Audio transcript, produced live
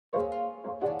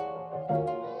All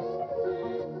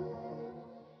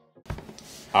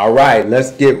right,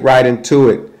 let's get right into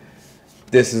it.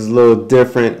 This is a little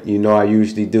different. You know, I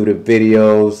usually do the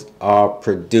videos all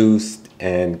produced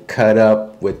and cut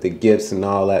up with the gifts and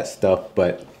all that stuff,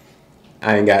 but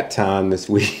I ain't got time this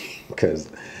week because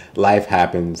life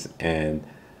happens and,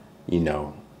 you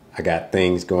know, I got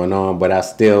things going on, but I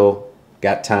still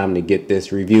got time to get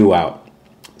this review out.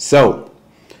 So,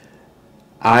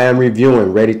 I am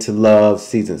reviewing Ready to Love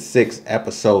Season 6,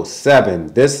 Episode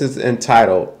 7. This is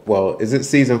entitled, well, is it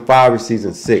Season 5 or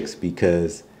Season 6?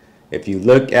 Because if you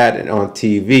look at it on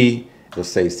TV, it'll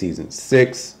say Season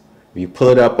 6. If you pull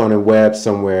it up on a web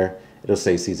somewhere, it'll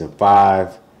say Season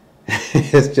 5.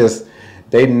 It's just,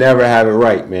 they never have it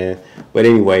right, man. But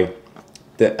anyway,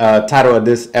 the title of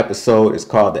this episode is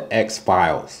called The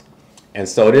X-Files. And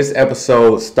so this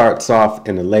episode starts off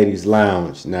in the ladies'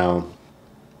 lounge. Now,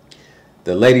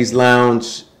 the ladies'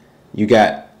 lounge,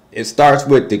 it starts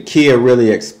with Dakia really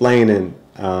explaining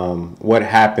what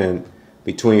happened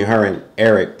between her and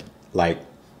Eric, like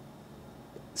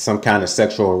some kind of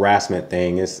sexual harassment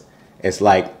thing. It's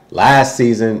like last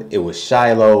season it was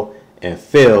Shiloh and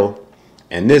Phil,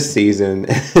 and this season,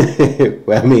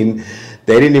 I mean,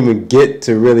 they didn't even get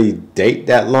to really date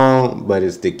that long, but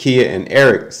it's Dakia and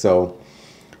Eric. So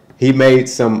he made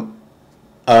some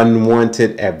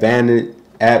unwanted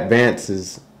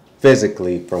advances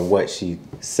physically from what she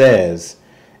says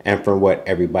and from what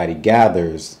everybody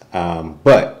gathers.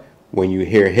 But when you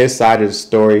hear his side of the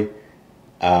story,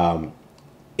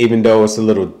 even though it's a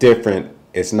little different,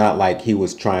 it's not like he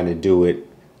was trying to do it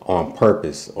on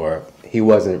purpose, or he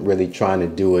wasn't really trying to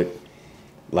do it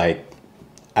like,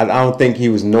 I don't think he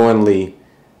was knowingly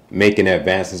making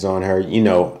advances on her. You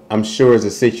know, I'm sure it's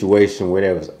a situation where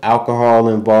there was alcohol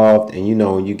involved, and you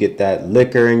know, when you get that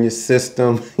liquor in your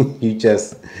system, you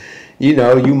just, you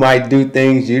know, you might do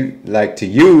things you like. To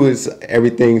you is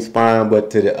everything's fine,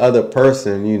 but to the other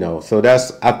person, you know, so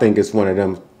I think it's one of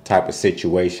them type of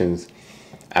situations.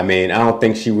 I mean, I don't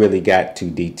think she really got too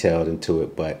detailed into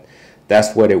it, but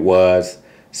that's what it was.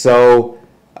 So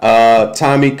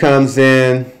Tommy comes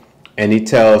in and he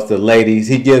tells the ladies,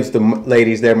 he gives the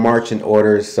ladies their marching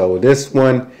orders. So this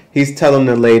one, he's telling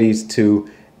the ladies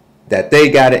that they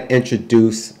got to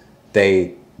introduce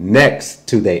they next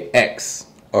to their ex,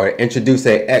 or introduce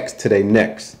their ex to their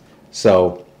next.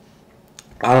 So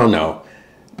I don't know.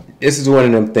 This is one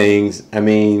of them things. I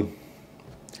mean,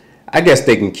 I guess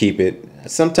they can keep it.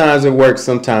 Sometimes it works,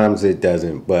 sometimes it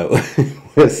doesn't, but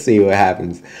we'll see what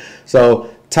happens.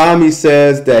 So Tommy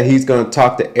says that he's going to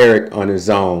talk to Eric on his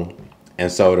own.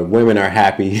 And so the women are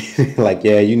happy, like,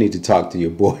 yeah, you need to talk to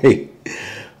your boy.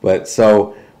 But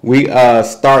so we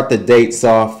start the dates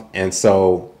off. And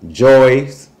so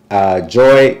Joy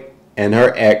and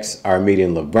her ex are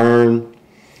meeting Laverne.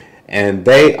 And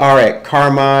they are at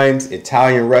Carmine's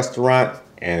Italian restaurant.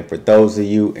 And for those of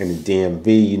you in the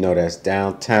DMV, you know that's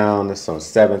downtown. That's on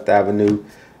 7th Avenue,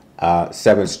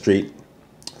 7th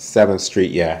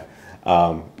Street, yeah.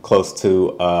 Close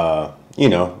to, you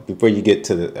know, before you get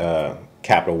to the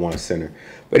Capital One Center.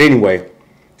 But anyway,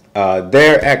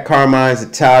 they're at Carmine's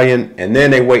Italian, and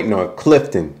then they waiting on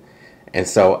Clifton. And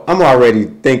so I'm already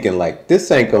thinking, like,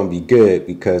 this ain't going to be good,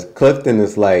 because Clifton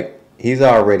is like, he's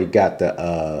already got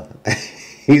the,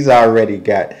 he's already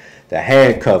got the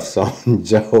handcuffs on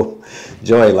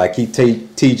Joy, like he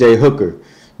TJ Hooker, you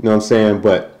know what I'm saying?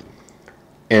 But,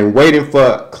 and waiting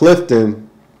for Clifton,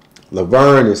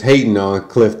 Laverne is hating on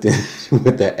Clifton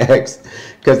with the ex,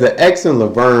 because the ex and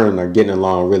Laverne are getting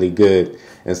along really good.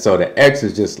 And so the ex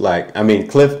is just like, I mean,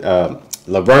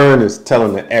 Laverne is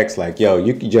telling the ex, like, yo,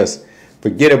 you can just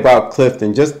forget about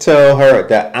Clifton. Just tell her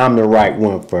that I'm the right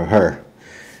one for her.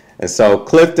 And so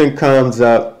Clifton comes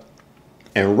up,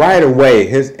 and right away,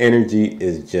 his energy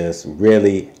is just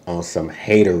really on some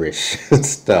haterish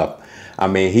stuff. I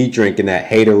mean, he drinking that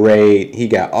haterade. He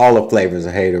got all the flavors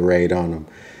of haterade on him.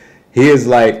 He is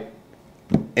like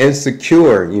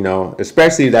insecure, you know,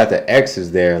 especially that the ex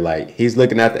is there. Like, he's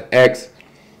looking at the ex.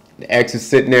 The ex is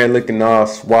sitting there looking all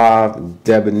suave,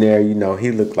 debonair. You know,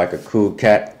 he looked like a cool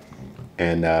cat.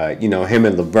 And, you know, him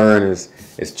and Laverne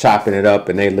is chopping it up,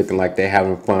 and they looking like they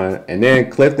having fun. And then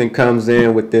Clifton comes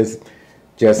in with this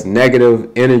just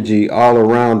negative energy all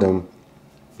around him.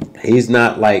 He's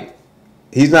not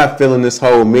feeling this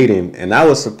whole meeting. And I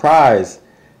was surprised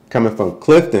coming from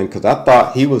Clifton, because I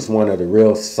thought he was one of the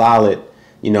real solid,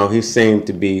 you know, he seemed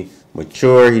to be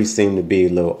mature. He seemed to be a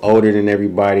little older than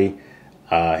everybody.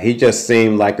 He just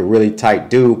seemed like a really tight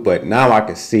dude, but now I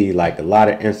can see like a lot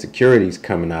of insecurities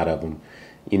coming out of him.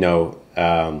 You know,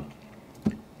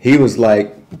 he was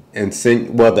like,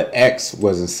 well, the ex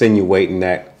was insinuating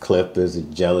that Cliff is a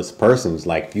jealous person. It's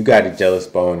like, if you got a jealous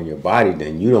bone in your body,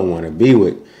 then you don't want to be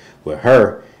with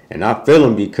her. And I feel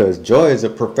him, because Joy is a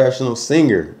professional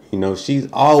singer. You know,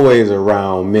 she's always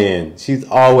around men. She's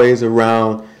always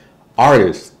around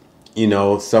artists. You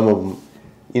know, some of them,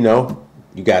 you know,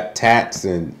 you got tats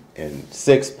and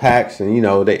six packs, and you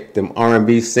know, them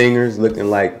R&B singers looking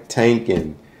like Tank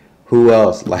and who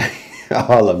else, like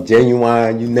all of them,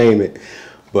 Genuine, you name it.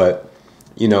 But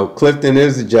you know, Clifton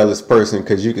is a jealous person,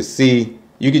 because you could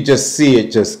just see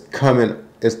it just coming.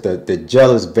 It's the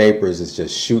jealous vapors is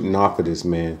just shooting off of this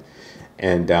man,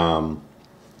 and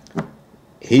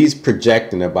he's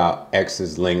projecting about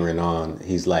exes lingering on.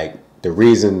 He's like, the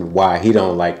reason why he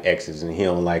don't like exes and he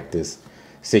don't like this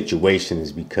situation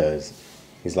is because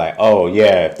he's like, oh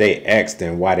yeah, if they ex,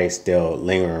 then why they still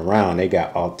lingering around? They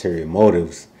got ulterior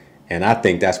motives. And I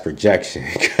think that's projection,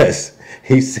 because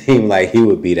he seemed like he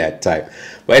would be that type.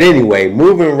 But anyway,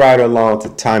 moving right along to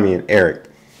Tommy and Eric.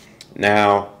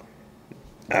 Now,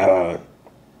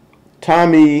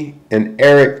 Tommy and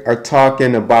Eric are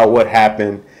talking about what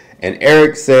happened. And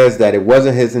Eric says that it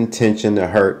wasn't his intention to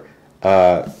hurt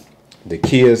the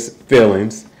Kia's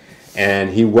feelings. And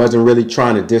he wasn't really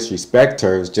trying to disrespect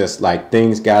her. It was just like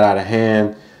things got out of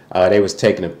hand. They was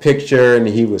taking a picture and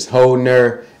he was holding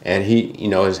her. And he, you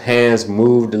know, his hands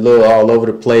moved a little all over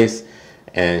the place.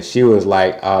 And she was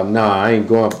like, nah, I ain't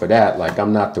going for that. Like,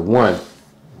 I'm not the one.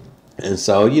 And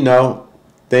so, you know,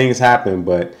 things happen.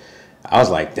 But I was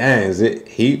like, dang, is it?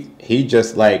 He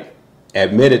just like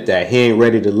admitted that he ain't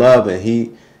ready to love, and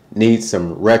he needs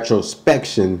some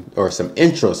retrospection or some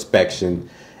introspection.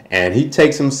 And he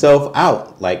takes himself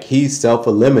out. Like, he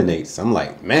self-eliminates. I'm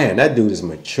like, man, that dude is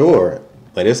mature.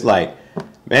 But it's like,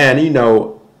 man, you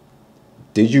know,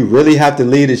 did you really have to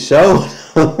leave the show?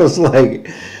 I was like,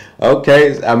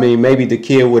 okay. I mean, maybe the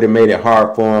kid would have made it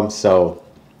hard for him. So,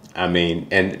 I mean,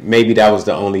 and maybe that was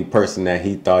the only person that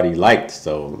he thought he liked.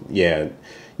 So, yeah,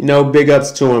 you know, big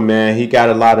ups to him, man. He got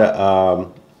a lot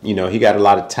of, you know, he got a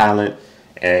lot of talent,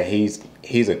 and he's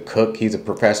a cook. He's a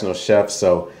professional chef.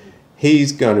 So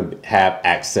he's going to have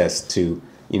access to,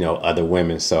 you know, other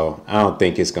women. So I don't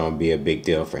think it's going to be a big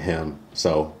deal for him.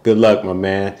 So good luck, my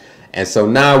man. And so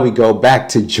now we go back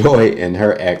to Joy and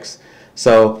her ex.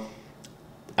 So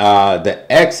the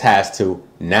ex has to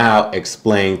now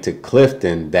explain to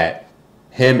Clifton that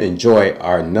him and Joy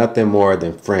are nothing more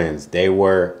than friends. They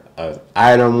were an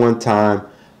item one time,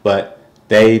 but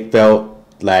they felt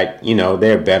like, you know,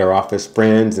 they're better off as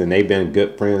friends, and they've been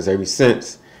good friends ever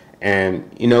since. And,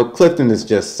 you know, Clifton is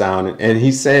just sounding, and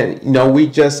he's saying, you know,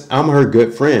 I'm her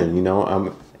good friend, you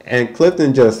know, and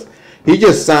Clifton he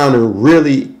just sounded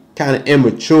really kind of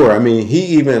immature. I mean, he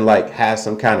even like has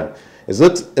some kind of,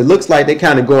 it looks like they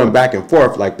kind of going back and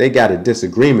forth, like they got a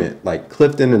disagreement, like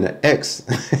Clifton and the ex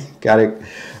got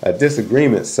a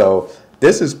disagreement. So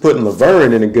this is putting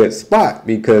Laverne in a good spot,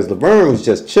 because Laverne was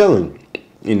just chilling,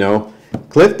 you know.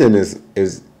 Clifton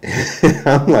is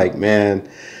I'm like, man.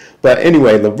 But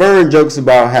anyway, Laverne jokes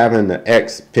about having the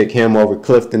ex pick him over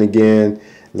Clifton again.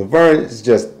 Laverne is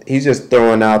he's just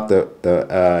throwing out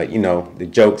the you know, the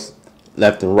jokes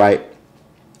left and right.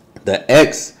 The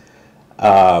ex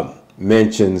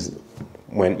mentions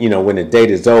when the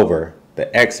date is over,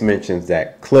 the ex mentions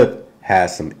that Cliff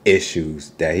has some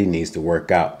issues that he needs to work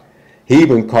out. He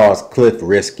even calls Cliff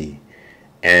risky.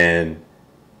 And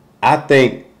I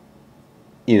think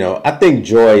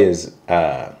Joy is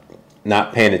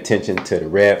not paying attention to the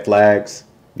red flags,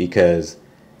 because,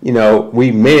 you know,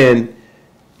 we men,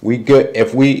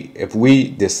 if we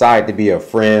decide to be a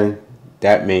friend,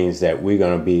 that means that we're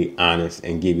going to be honest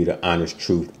and give you the honest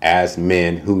truth as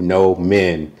men who know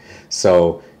men.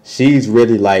 So she's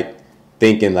really like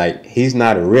thinking like he's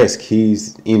not a risk.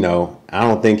 He's, you know, I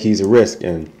don't think he's a risk.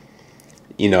 And,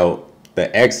 you know,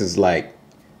 the ex is like,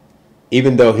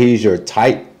 even though he's your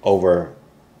type over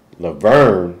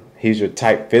Laverne, he's your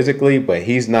type physically, but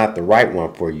he's not the right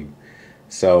one for you.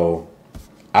 So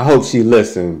I hope she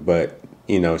listened, but,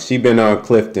 you know, she been on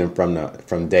Clifton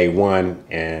from day one,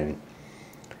 and,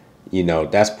 you know,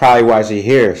 that's probably why she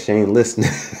here. She ain't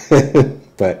listening.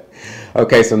 But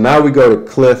okay, so now we go to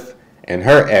Cliff and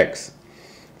her ex.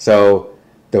 So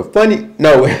did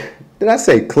I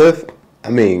say Cliff? I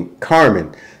mean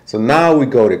Carmen. So now we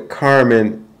go to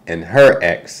Carmen and her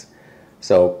ex.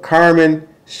 So Carmen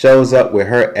shows up with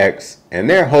her ex, and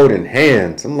they're holding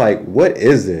hands. I'm like, what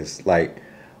is this? Like,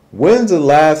 when's the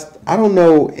last? I don't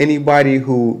know anybody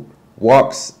who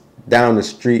walks down the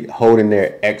street holding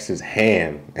their ex's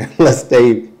hand unless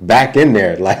they back in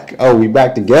there. Like, oh, we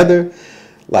back together?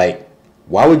 Like,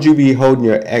 why would you be holding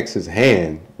your ex's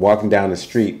hand? walking down the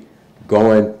street,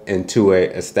 going into a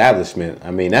establishment.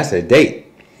 I mean, that's a date.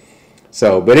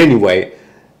 So, but anyway,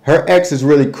 her ex is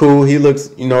really cool. He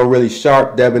looks, you know, really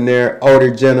sharp, debonair,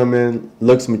 older gentleman,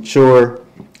 looks mature.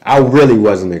 I really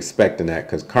wasn't expecting that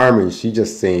because Carmen, she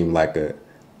just seemed like a,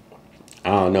 I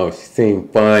don't know, she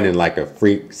seemed fun and like a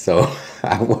freak. So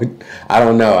I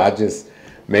don't know.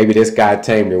 Maybe this guy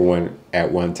tamed her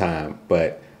at one time,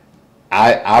 but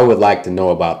I would like to know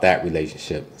about that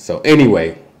relationship. So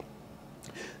anyway,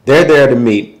 they're there to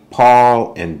meet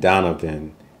Paul and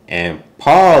Donovan. And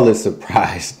Paul is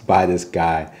surprised by this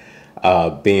guy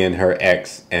being her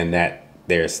ex and that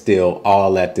they're still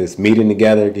all at this meeting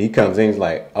together. He comes in, he's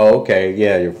like, oh, okay,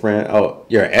 yeah, your friend, oh,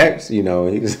 your ex, you know,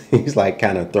 he's like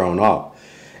kind of thrown off.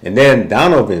 And then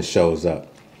Donovan shows up.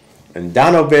 And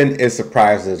Donovan is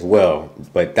surprised as well.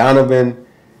 But Donovan,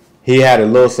 he had a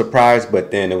little surprise,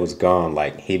 but then it was gone.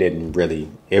 Like it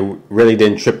really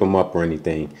didn't trip him up or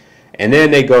anything. And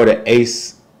then they go to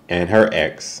Ace and her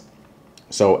ex.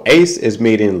 So Ace is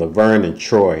meeting Laverne and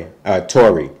Tori.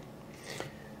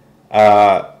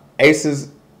 Ace's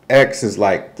ex is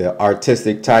like the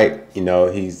artistic type. You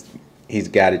know, he's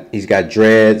got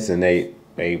dreads and they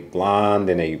blonde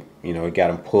and they, you know, he got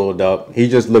him pulled up. He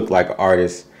just looked like an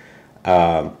artist.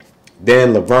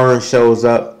 Then Laverne shows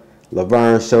up.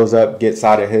 Gets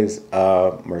out of his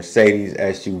Mercedes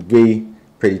SUV,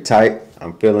 pretty tight.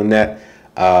 I'm feeling that.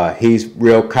 He's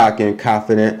real cocky and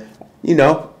confident. You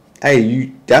know,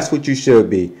 hey, that's what you should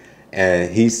be.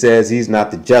 And he says he's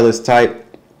not the jealous type.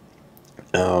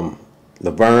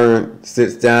 Laverne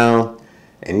sits down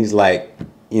and he's like,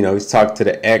 you know, he's talking to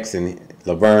the ex and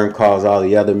Laverne calls all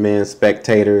the other men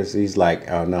spectators. He's like,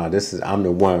 oh no, I'm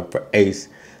the one for Ace.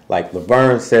 Like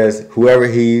Laverne says, whoever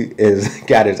he is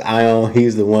got his eye on,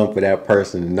 he's the one for that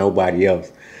person and nobody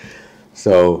else.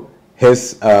 So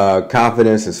his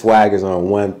confidence and swag is on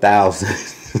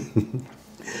 1,000.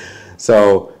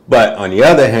 So, but on the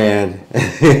other hand,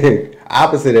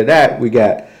 opposite of that, we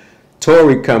got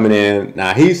Tori coming in.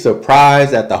 Now he's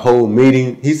surprised at the whole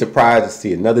meeting. He's surprised to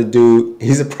see another dude.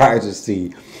 He's surprised to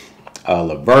see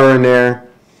Laverne there.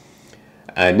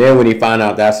 And then when he found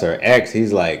out that's her ex,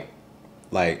 he's like,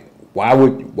 why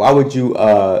would you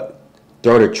throw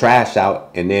the trash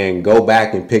out and then go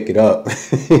back and pick it up?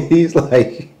 He's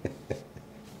like,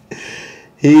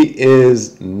 he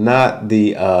is not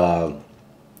the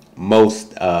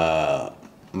most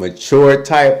mature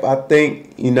type, I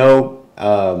think. You know,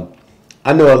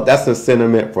 I know that's a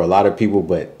sentiment for a lot of people,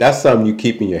 but that's something you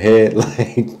keep in your head.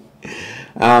 Like,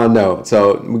 I don't know.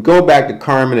 So we go back to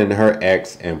Carmen and her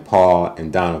ex and Paul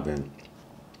and Donovan.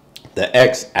 The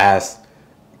ex asked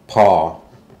Paul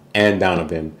and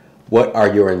Donovan, what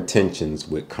are your intentions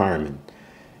with Carmen?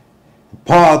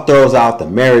 Paul throws out the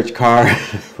marriage card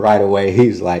right away.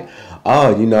 He's like,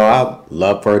 oh, you know, I'd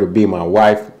love for her to be my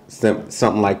wife,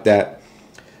 something like that.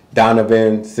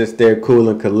 Donovan sits there cool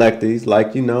and collected. He's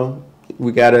like, you know,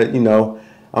 we gotta, you know,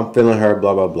 I'm feeling her,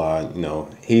 blah, blah, blah. You know,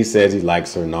 he says he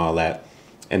likes her and all that.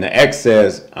 And the ex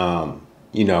says,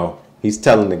 you know, he's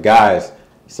telling the guys,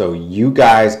 so you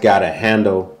guys gotta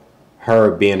handle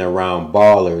her being around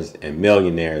ballers and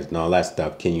millionaires and all that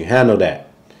stuff. Can you handle that?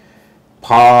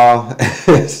 Paul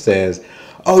says,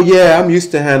 oh yeah, I'm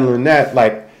used to handling that.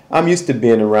 Like, I'm used to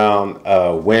being around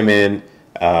women,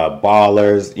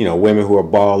 ballers, you know, women who are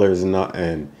ballers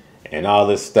and all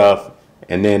this stuff.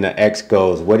 And then the ex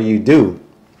goes, what do you do?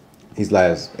 He's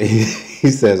like, he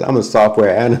says, I'm a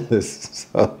software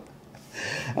analyst. So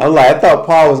I'm like, I thought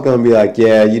Paul was going to be like,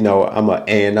 yeah, you know, I'm an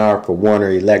A&R for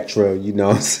Warner Electra, you know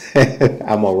what I'm saying?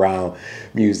 I'm around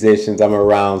musicians, I'm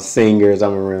around singers,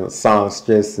 I'm around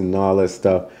songstress and all that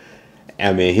stuff.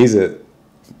 I mean, he's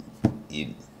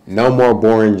no more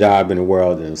boring job in the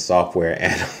world than a software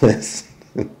analyst.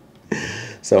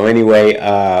 So anyway,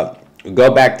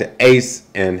 go back to Ace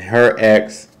and her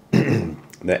ex.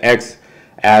 The ex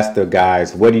asked the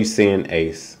guys, what do you see in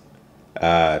Ace?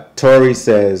 Tori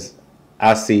says,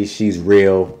 I see she's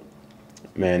real.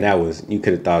 Man, you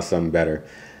could have thought something better.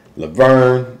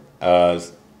 Laverne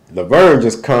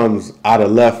just comes out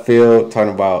of left field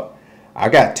talking about, I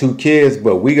got 2 kids,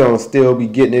 but we gonna still be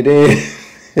getting it in.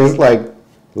 It's like,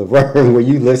 Laverne, when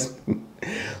you listen,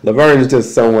 Laverne is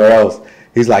just somewhere else.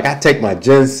 He's like, I take my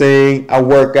ginseng, I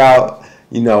work out,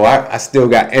 you know, I still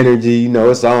got energy, you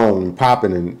know, it's on and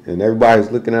popping, and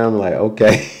everybody's looking at him like,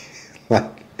 okay.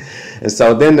 And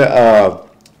so then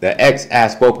the ex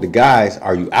asked both the guys,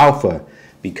 are you alpha?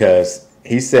 Because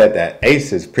he said that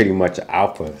Ace is pretty much an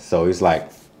alpha. So he's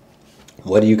like,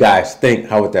 what do you guys think?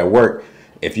 How would that work?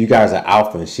 If you guys are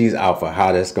alpha and she's alpha,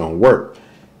 how that's going to work?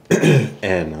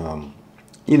 And,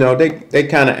 you know, they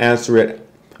kind of answer it.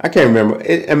 I can't remember.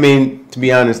 I mean, to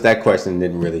be honest, that question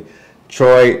didn't really.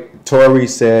 Tori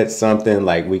said something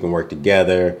like we can work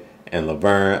together, and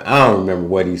Laverne, I don't remember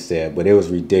what he said, but it was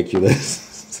ridiculous.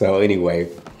 So anyway,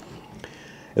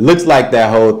 it looks like that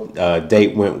whole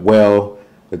date went well.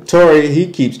 But Tori,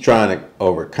 he keeps trying to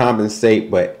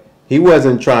overcompensate, but he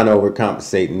wasn't trying to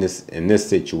overcompensate in this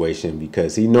situation,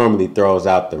 because he normally throws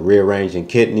out the rearranging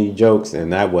kidney jokes,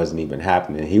 and that wasn't even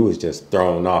happening. He was just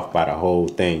thrown off by the whole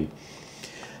thing.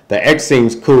 The ex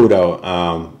seems cool though,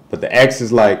 but the ex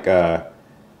is like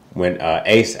when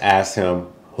Ace asks him,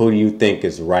 "Who do you think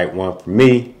is the right one for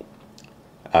me?"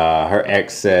 Her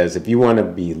ex says, "If you want to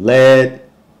be led,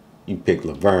 you pick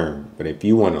Laverne, but if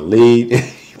you want to lead,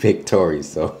 you pick Tori."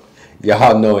 So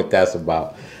y'all know what that's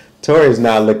about. Tori's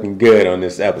not looking good on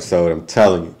this episode, I'm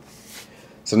telling you.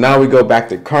 So now we go back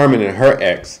to Carmen and her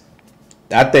ex.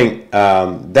 I think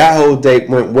that whole date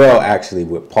went well, actually,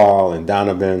 with Paul and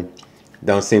Donovan.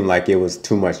 Don't seem like it was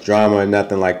too much drama or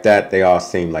nothing like that. They all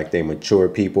seem like they mature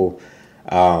people.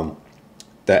 The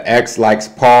ex likes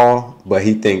Paul, but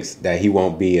he thinks that he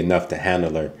won't be enough to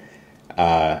handle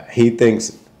her. He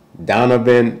thinks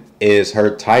Donovan is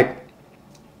her type,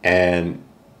 and,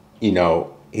 you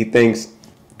know, he thinks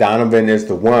Donovan is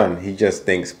the one. He just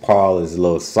thinks Paul is a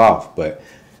little soft, but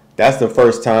that's the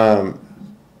first time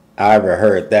I ever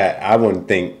heard that. I wouldn't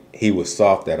think he was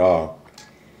soft at all.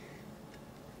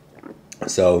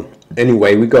 So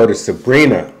anyway, we go to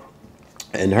Sabrina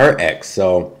and her ex.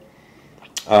 So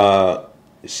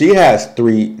she has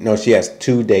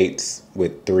two dates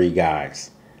with 3 guys.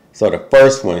 So the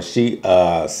first one, she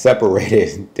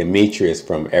separated Demetrius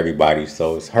from everybody.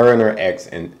 So it's her and her ex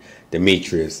and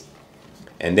Demetrius.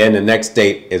 And then the next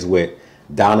date is with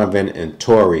Donovan and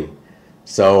Tori.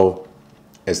 So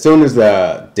as soon as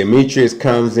Demetrius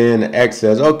comes in, the ex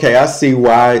says, "Okay, I see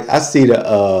why. I see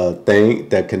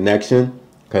the connection,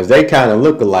 because they kind of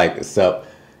look alike, except,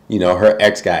 you know, her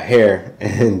ex got hair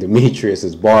and Demetrius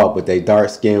is bald, but they dark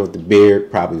skinned with the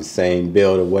beard, probably the same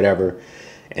build or whatever."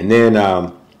 And then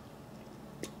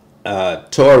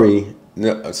Tori.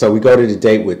 So we go to the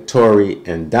date with Tori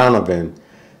and Donovan.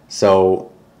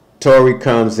 So Tori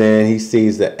comes in, he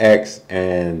sees the ex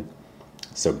and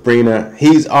Sabrina.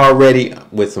 He's already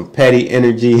with some petty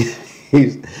energy.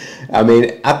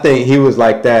 I think he was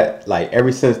like that, like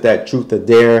ever since that Truth or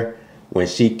Dare, when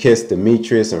she kissed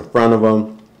Demetrius in front of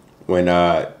him, when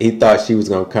he thought she was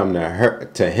gonna come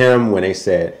to him when they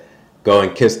said, "Go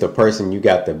and kiss the person you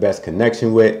got the best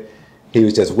connection with." He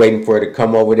was just waiting for her to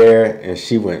come over there, and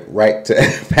she went right to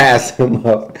pass him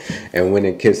up and went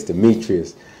and kissed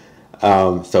Demetrius.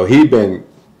 So he'd been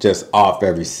just off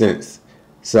ever since.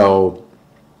 So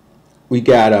we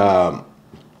got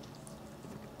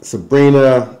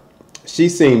Sabrina. She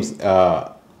seems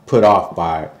put off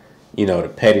by, you know, the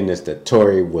pettiness that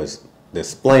Tori was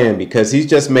displaying, because he's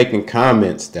just making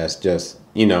comments that's just,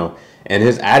 you know, and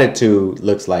his attitude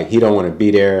looks like he don't want to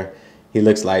be there. He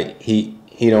looks like he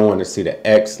don't want to see the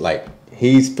ex. Like,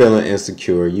 he's feeling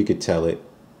insecure. You could tell it.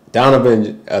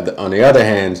 Donovan, on the other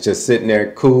hand, is just sitting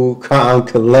there cool, calm,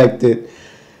 collected,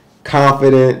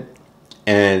 confident.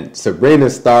 And Sabrina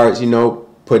starts, you know,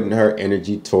 putting her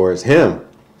energy towards him.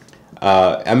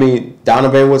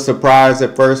 Donovan was surprised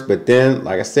at first, but then,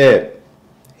 like I said,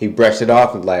 he brushed it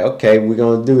off and like, okay, we're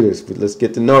going to do this. Let's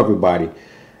get to know everybody.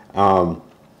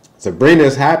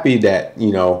 Sabrina's happy that,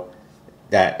 you know,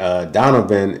 that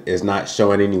Donovan is not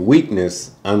showing any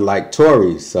weakness, unlike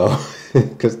Tori. So,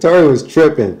 because Tori was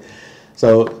tripping.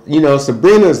 So, you know,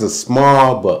 Sabrina's a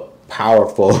small but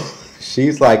powerful.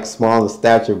 She's like small in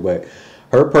stature, but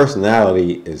her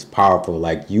personality is powerful.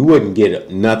 Like, you wouldn't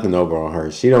get nothing over on her.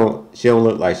 She don't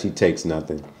look like she takes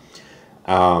nothing.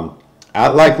 I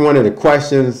liked one of the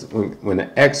questions when the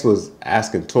ex was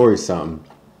asking Tori something,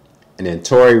 and then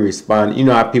Tori responded. You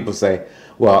know how people say,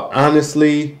 "Well,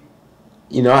 honestly,"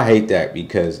 you know, I hate that,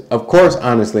 because of course,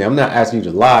 honestly, I'm not asking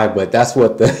you to lie, but that's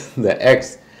what the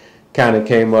ex kind of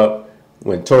came up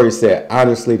when Tori said,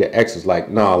 honestly. The ex was like,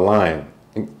 "No, lying.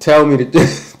 Tell me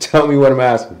tell me what I'm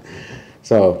asking."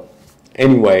 So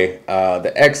anyway,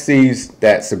 the ex sees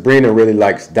that Sabrina really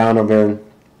likes Donovan.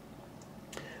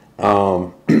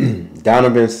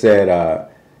 Donovan said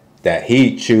that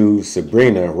he'd choose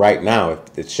Sabrina right now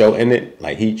if the show ended.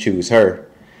 Like, he'd choose her.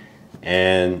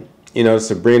 And, you know,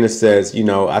 Sabrina says, you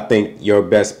know, "I think your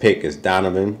best pick is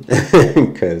Donovan,"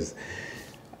 because,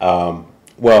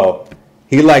 well,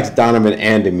 he likes Donovan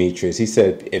and Demetrius. He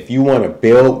said, if you want to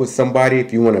build with somebody,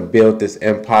 if you want to build this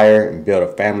empire and build a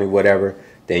family, whatever,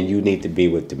 then you need to be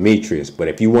with Demetrius. But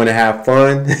if you want to have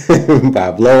fun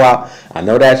by blowout, I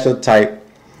know that's your type,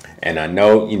 and I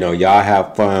know, you know, y'all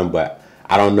have fun, but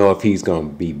I don't know if he's going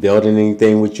to be building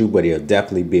anything with you, but he'll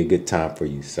definitely be a good time for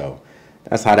you. So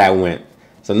that's how that went.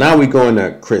 So now we go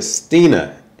into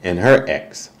Christina and her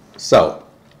ex. So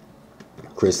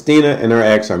Christina and her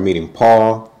ex are meeting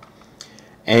Paul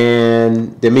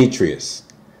and Demetrius.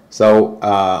 So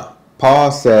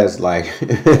Paul says, like,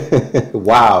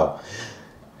 wow,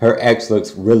 her ex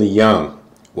looks really young.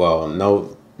 Well,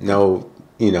 no,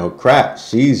 crap,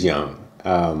 she's young.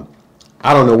 I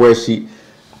don't know where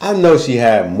I know she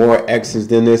had more exes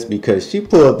than this, because she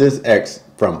pulled this ex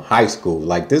from high school.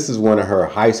 Like, this is one of her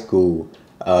high school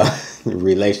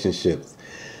relationships.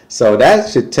 So that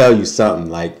should tell you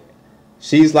something. Like,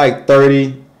 she's like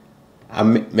 30.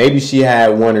 Maybe she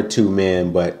had one or two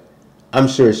men, but I'm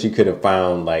sure she could have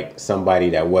found like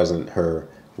somebody that wasn't her.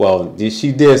 Well,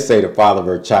 she did say the father of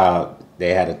her child,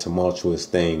 they had a tumultuous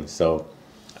thing. So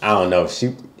I don't know.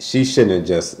 She shouldn't have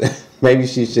just, maybe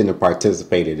she shouldn't have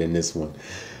participated in this one.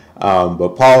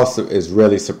 But Paul is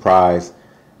really surprised.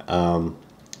 Then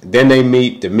they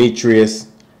meet Demetrius.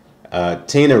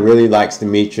 Tina really likes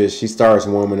Demetrius. She starts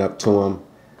warming up to him.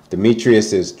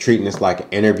 Demetrius is treating this like an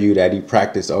interview that he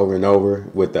practiced over and over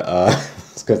with the,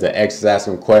 because the ex is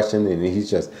asking him questions and he's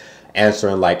just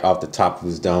answering like off the top of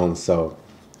his dome. So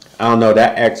I don't know,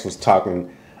 that ex was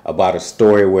talking about a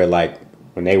story where like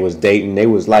when they was dating, they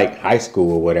was like high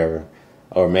school or whatever,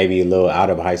 or maybe a little out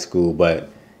of high school. But,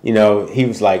 you know, he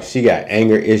was like, she got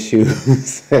anger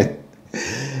issues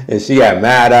and she got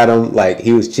mad at him. Like,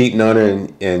 he was cheating on her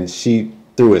and she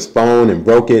threw his phone and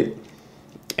broke it.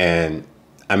 And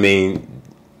I mean,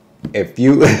 if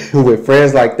you with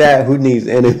friends like that, who needs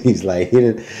enemies? Like, he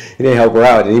didn't help her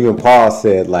out. And even Paul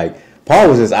said, like, Paul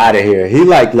was just out of here. He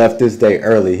like left this day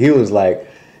early. He was like,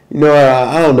 you know,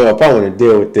 I don't know if I want to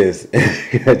deal with this.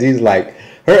 He's like,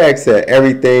 her ex said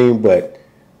everything but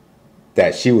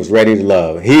that she was ready to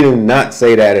love. He did not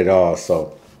say that at all.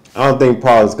 So I don't think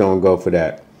Paul is going to go for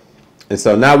that. And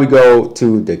so now we go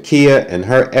to Dakia and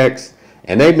her ex,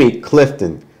 and they meet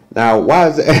Clifton. Now, why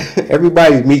is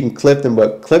everybody's meeting Clifton,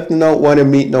 but Clifton don't want to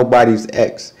meet nobody's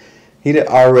ex? He had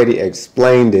already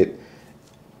explained it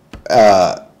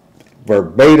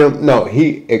verbatim. No,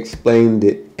 he explained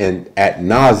it and ad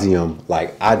nauseum.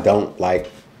 Like, I don't like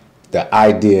the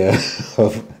idea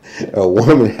of a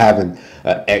woman having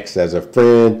an ex as a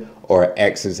friend or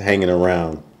exes hanging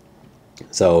around.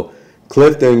 So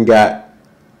Clifton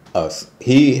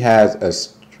he has a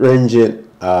stringent,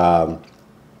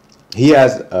 he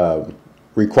has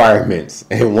requirements,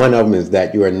 and one of them is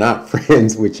that you are not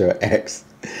friends with your ex.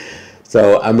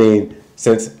 So, I mean,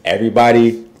 since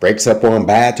everybody breaks up on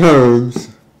bad terms,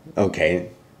 okay,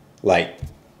 like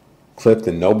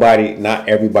Clifton, not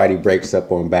everybody breaks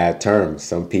up on bad terms.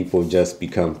 Some people just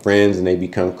become friends and they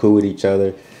become cool with each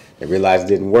other. They realize it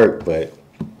didn't work, but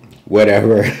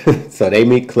whatever. So they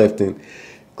meet Clifton.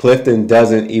 Clifton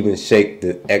doesn't even shake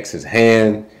the ex's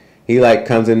hand. He like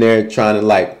comes in there trying to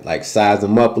like size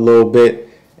him up a little bit,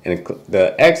 and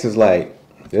the ex is like,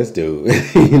 this dude,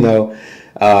 you know,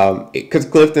 because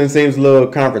Clifton seems a little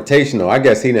confrontational. I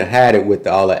guess he done had it with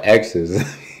all the exes.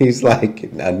 He's like,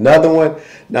 another one?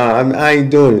 Nah, I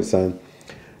ain't doing it, son.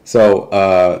 So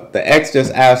the ex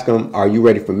just asked him, are you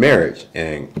ready for marriage?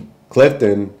 And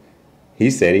Clifton, he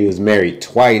said he was married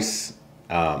twice.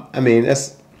 I mean,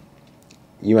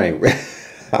 you ain't.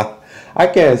 I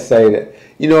can't say that.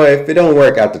 You know, if it don't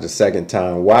work after the second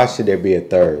time, why should there be a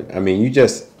third? I mean, you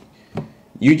just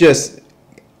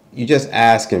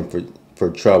asking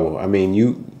for trouble. I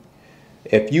mean,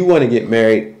 if you want to get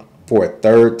married for a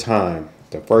third time,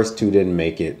 the first two didn't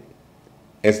make it,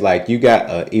 it's like you got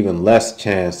an even less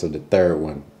chance of the third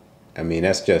one. I mean,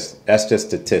 that's just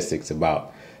statistics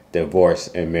about divorce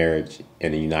and marriage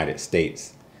in the United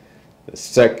States.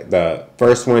 The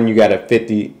first one, you got a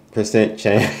 50%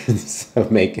 chance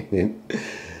of making it.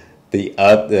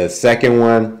 The second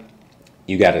one,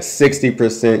 you got a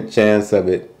 60% chance of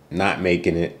it not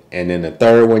making it, and then the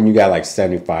third one, you got like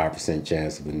 75%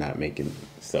 chance of it not making it.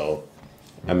 So,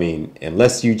 I mean,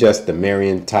 unless you just the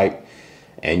Marian type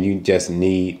and you just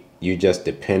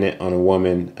dependent on a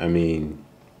woman, I mean,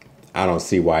 I don't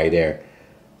see why you're there.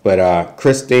 But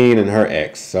Christine and her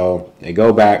ex, so they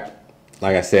go back.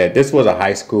 Like I said, this was a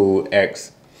high school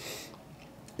ex.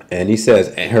 And he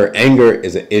says her anger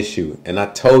is an issue. And I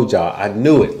told y'all, I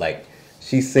knew it. Like,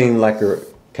 she seemed like a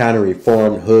kind of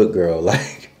reformed hood girl.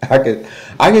 Like, I could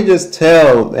just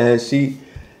tell, man, she's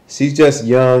just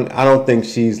young. I don't think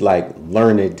she's like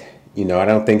learned, you know, I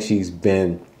don't think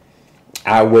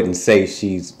I wouldn't say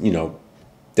she's, you know,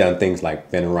 done things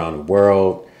like been around the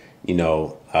world,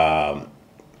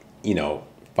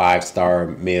 5-star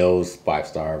meals,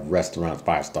 5-star restaurants,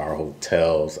 5-star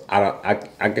hotels. I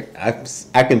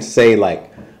can say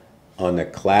like on the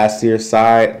classier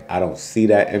side, I don't see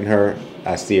that in her.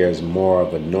 I see her as more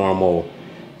of a normal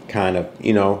kind of,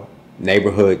 you know,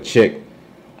 neighborhood chick.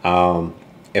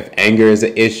 If anger is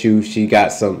an issue,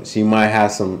 she might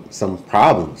have some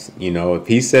problems. You know, if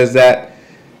he says that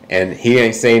and he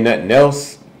ain't saying nothing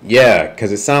else, yeah,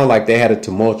 because it sounded like they had a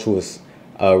tumultuous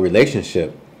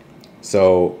relationship.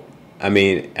 So, I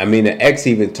mean, the ex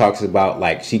even talks about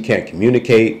like she can't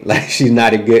communicate, like she's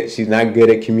not good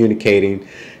at communicating.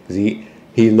 Because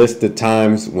he lists the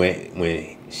times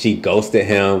when she ghosted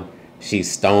him, she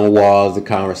stonewalls the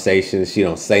conversation, she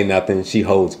don't say nothing, she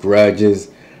holds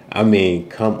grudges. I mean,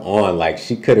 come on, like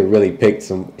she could have really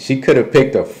she could have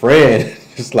picked a friend,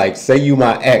 just like say you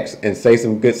my ex and say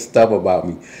some good stuff about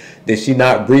me. Did she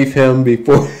not brief him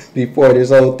before this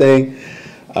whole thing?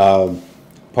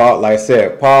 Paul, like I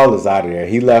said, Paul is out of there.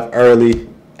 He left early.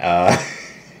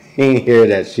 He didn't hear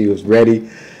that she was ready.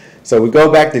 So we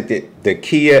go back to the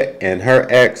Kia and her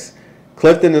ex.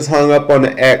 Clifton is hung up on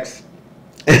the ex.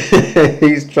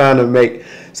 He's trying to make.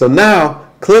 So now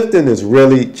Clifton is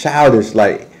really childish.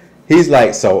 Like he's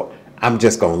like, so I'm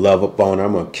just gonna love up on her.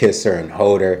 I'm gonna kiss her and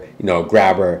hold her. You know,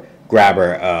 grab her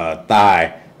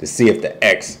thigh to see if the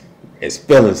ex is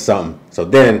feeling something. So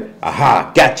then,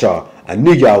 aha, got y'all. I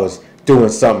knew y'all was doing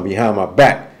something behind my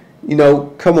back. You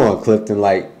know, come on, Clifton.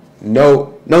 Like,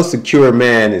 no secure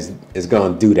man is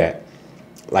gonna do that.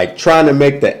 Like trying to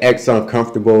make the ex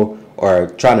uncomfortable or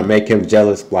trying to make him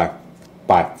jealous by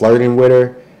flirting with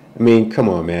her. I mean, come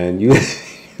on, man. You're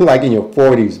like in your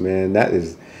 40s, man. That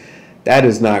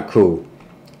is not cool.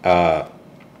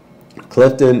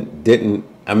 Clifton didn't.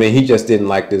 I mean, he just didn't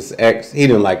like this ex. He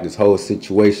didn't like this whole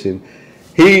situation.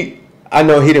 I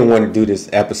know he didn't want to do this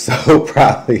episode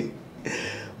probably,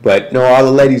 but no, all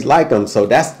the ladies like him. So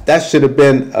that should have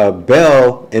been a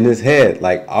bell in his head.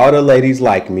 Like all the ladies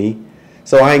like me,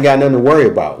 so I ain't got nothing to worry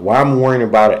about. Why am I worrying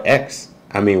about an ex?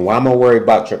 I mean, why am I worried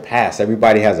about your past?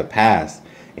 Everybody has a past.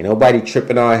 Ain't nobody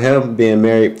tripping on him being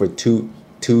married for two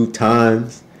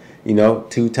times. You know,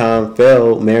 2-time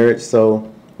failed marriage.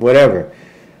 So whatever.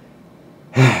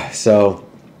 So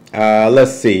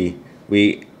let's see.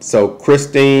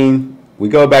 Christine. We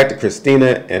go back to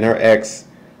Christina and her ex.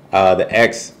 The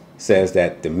ex says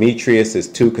that Demetrius is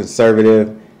too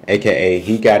conservative, aka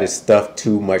he got his stuff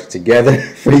too much together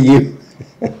for you.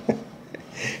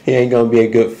 He ain't gonna be a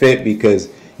good fit because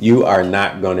you are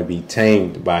not gonna be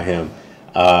tamed by him.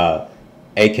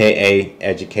 AKA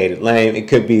educated lame. It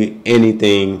could be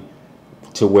anything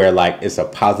to where like it's a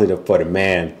positive for the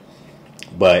man,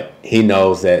 but he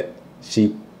knows that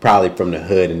she probably from the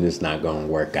hood and it's not gonna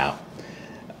work out.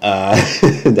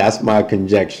 That's my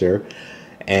conjecture.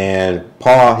 And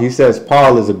Paul, he says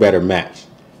Paul is a better match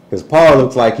because Paul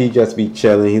looks like he just be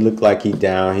chilling. He looked like he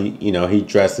down. He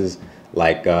dresses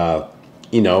like a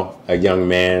young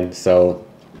man. So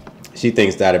she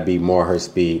thinks that'd be more her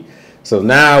speed. So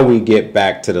now we get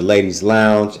back to the ladies'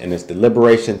 lounge and it's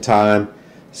deliberation time.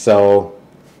 So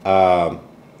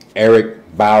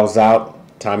Eric bows out.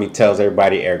 Tommy tells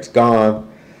everybody Eric's gone.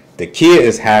 The kid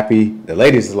is happy. The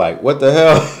ladies is like, what the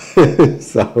hell?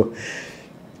 So,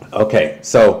 okay.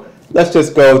 So let's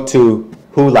just go to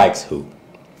who likes who.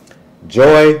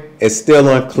 Joy is still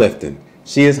on Clifton.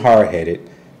 She is hard-headed.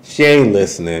 She ain't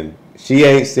listening. She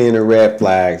ain't seeing the red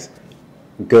flags.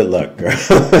 Good luck, girl.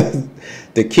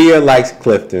 The Kia likes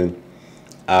Clifton.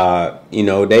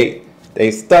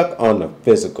 They stuck on the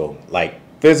physical. Like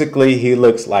physically, he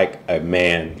looks like a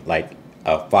man, like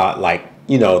a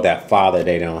that father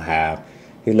they don't have.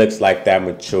 He looks like that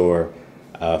mature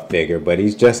figure, but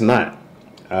he's just not.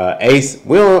 Ace,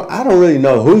 I don't really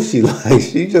know who she likes.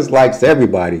 She just likes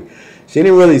everybody. She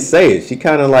didn't really say it. She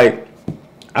kind of like,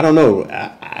 I don't know.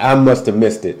 I must have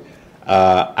missed it.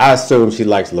 I assume she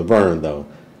likes Laverne though.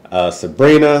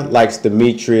 Sabrina likes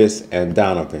Demetrius and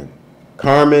Donovan.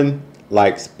 Carmen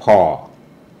likes Paul.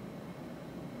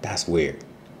 That's weird.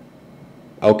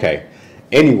 Okay.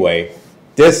 Anyway,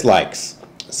 dislikes.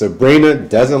 Sabrina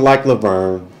doesn't like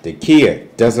Laverne.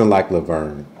 Dakia doesn't like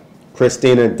Laverne.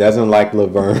 Christina doesn't like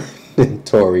Laverne and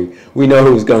Tori. We know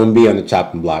who's going to be on the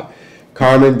chopping block.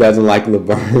 Carmen doesn't like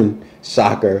Laverne.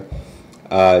 Shocker.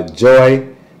 Joy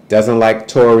doesn't like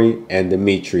Tori and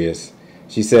Demetrius.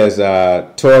 She says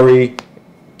Tori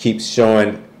keeps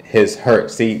showing his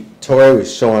hurt. See, Tori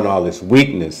was showing all this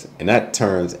weakness, and that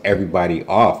turns everybody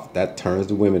off. That turns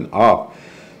the women off.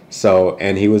 So,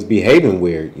 and he was behaving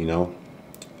weird,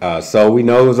 So we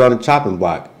know who's on the chopping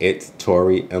block. It's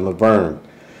Tori and Laverne.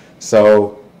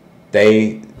 So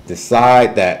the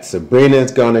decide that Sabrina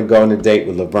is going to go on a date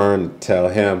with Laverne, tell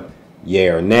him yay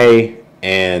or nay.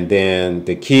 And then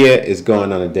Dakia is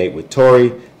going on a date with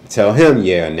Tori, tell him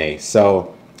yay or nay.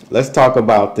 So let's talk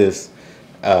about this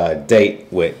date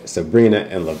with Sabrina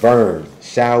and Laverne,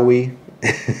 shall we?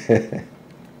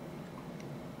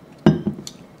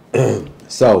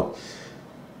 So,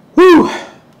 whew,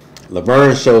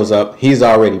 Laverne shows up. He's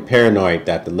already paranoid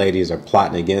that the ladies are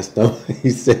plotting against him. He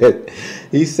said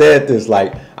this,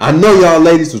 like, I know y'all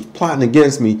ladies was plotting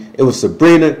against me. It was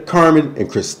Sabrina, Carmen, and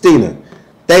Christina.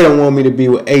 They don't want me to be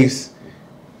with Ace.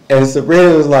 And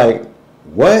Sabrina was like,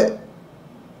 what?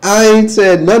 I ain't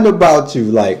said nothing about you.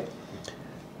 Like,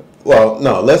 well,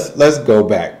 no, let's go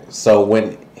back. So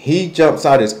when he jumps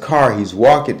out his car, he's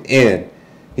walking in.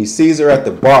 He sees her at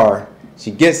the bar.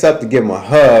 She gets up to give him a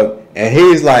hug, and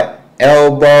he's like,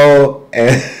 elbow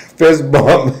and fist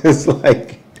bump. It's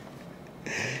like,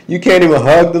 you can't even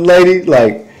hug the lady.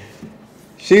 Like,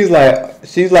 she's like, oh,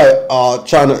 she's like,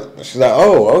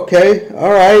 oh, okay, all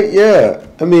right, yeah.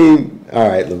 I mean, all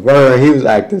right, Laverne, he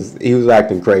was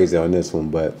acting crazy on this one,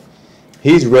 but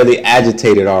he's really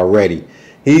agitated already.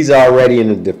 He's already in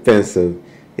the defensive,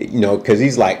 you know, because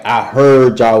he's like, I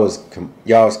heard y'all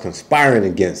was conspiring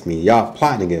against me, y'all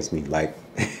plotting against me, like,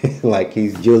 like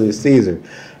he's Julius Caesar.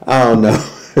 I don't know,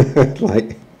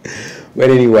 like, but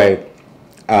anyway,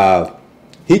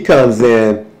 he comes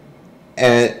in,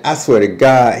 and I swear to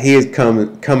God, he is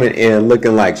coming in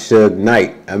looking like Suge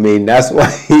Knight. I mean, that's why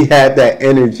he had that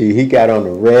energy. He got on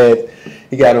the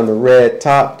red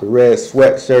top, the red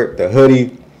sweatshirt, the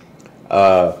hoodie.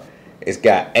 It's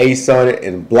got Ace on it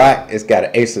in black. It's got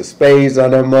an Ace of Spades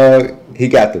on that mug. He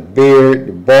got the beard,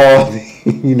 the bald.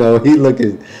 You know, he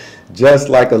looking just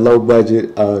like a low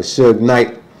budget Suge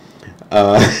Knight.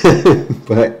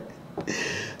 But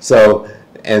so,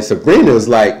 and Sabrina's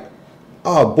like,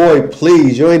 oh boy,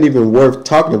 please, you ain't even worth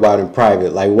talking about in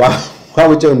private. Like, why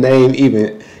would your name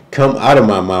even come out of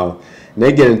my mouth? And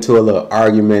they get into a little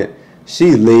argument.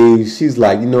 She leaves. She's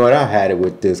like, you know what? I had it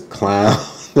with this clown.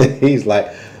 He's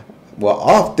like, well,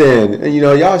 off then. And, you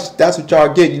know, y'all, that's what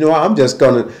y'all get. You know, I'm just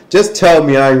gonna, just tell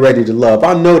me I ain't ready to love.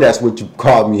 I know that's what you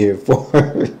called me here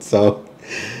for. So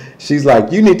she's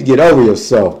like, you need to get over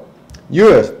yourself.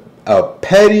 You're a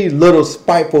petty little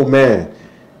spiteful man.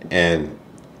 And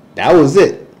that was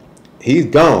it. He's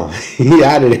gone. He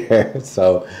out of there.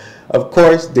 So, of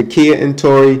course, Dakia and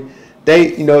Tori,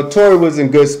 they, you know, Tori was in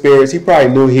good spirits. He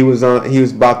probably knew he was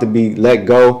about to be let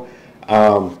go.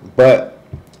 But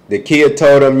Dakia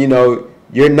told him, you know,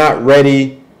 you're not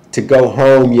ready to go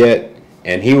home yet.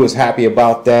 And he was happy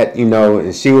about that, you know.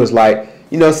 And she was like,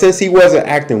 you know, since he wasn't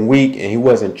acting weak and he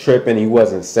wasn't tripping, he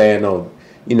wasn't saying, oh,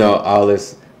 you know, all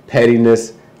this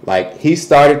pettiness. Like, he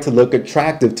started to look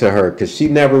attractive to her because she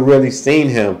never really seen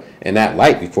him in that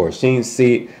light before. She didn't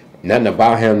see nothing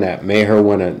about him that made her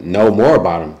want to know more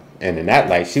about him. And in that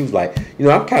light, she was like, you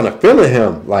know, I'm kind of feeling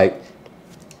him. Like,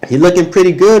 he looking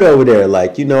pretty good over there.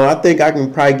 Like, you know, I think I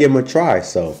can probably give him a try.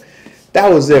 So that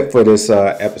was it for this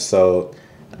episode.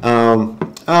 I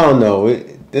don't know.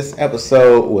 This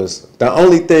episode was, the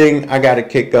only thing I got a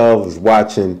kick of was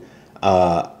watching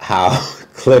how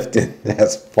Clifton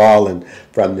has fallen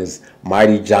from this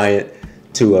mighty giant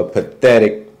to a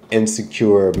pathetic,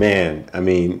 insecure man. I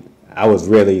mean, I was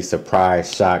really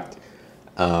surprised, shocked.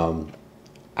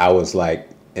 I was like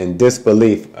in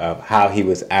disbelief of how he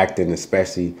was acting,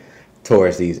 especially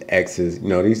towards these exes. You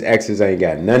know, these exes ain't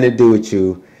got nothing to do with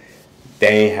you.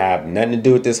 They ain't have nothing to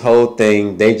do with this whole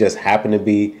thing. They just happen to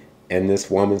be in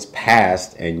this woman's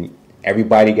past, and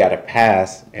everybody got a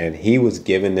pass, and he was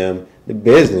giving them the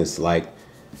business. Like,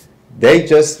 they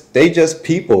just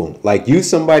people. Like, you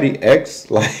somebody ex.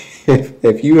 Like,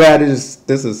 if you had this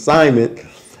assignment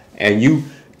and you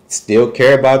still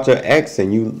care about your ex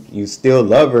and you still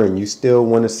love her and you still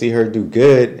want to see her do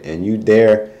good and you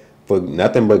there for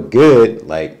nothing but good,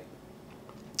 like,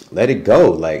 let it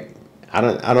go. Like, I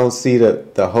don't see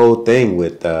the whole thing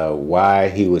with why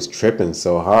he was tripping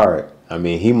so hard. I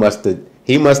mean, he must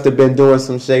have been doing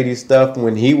some shady stuff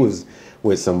when he was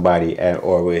with somebody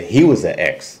or when he was an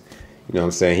ex. You know what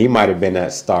I'm saying? He might have been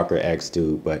that stalker ex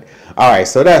dude. But all right,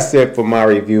 so that's it for my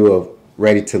review of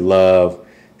Ready to Love,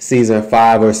 season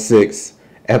 5 or 6,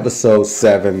 episode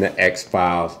 7, The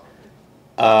X-Files.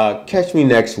 Catch me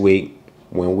next week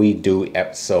when we do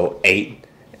episode 8,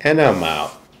 and I'm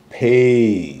out.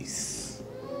 Peace.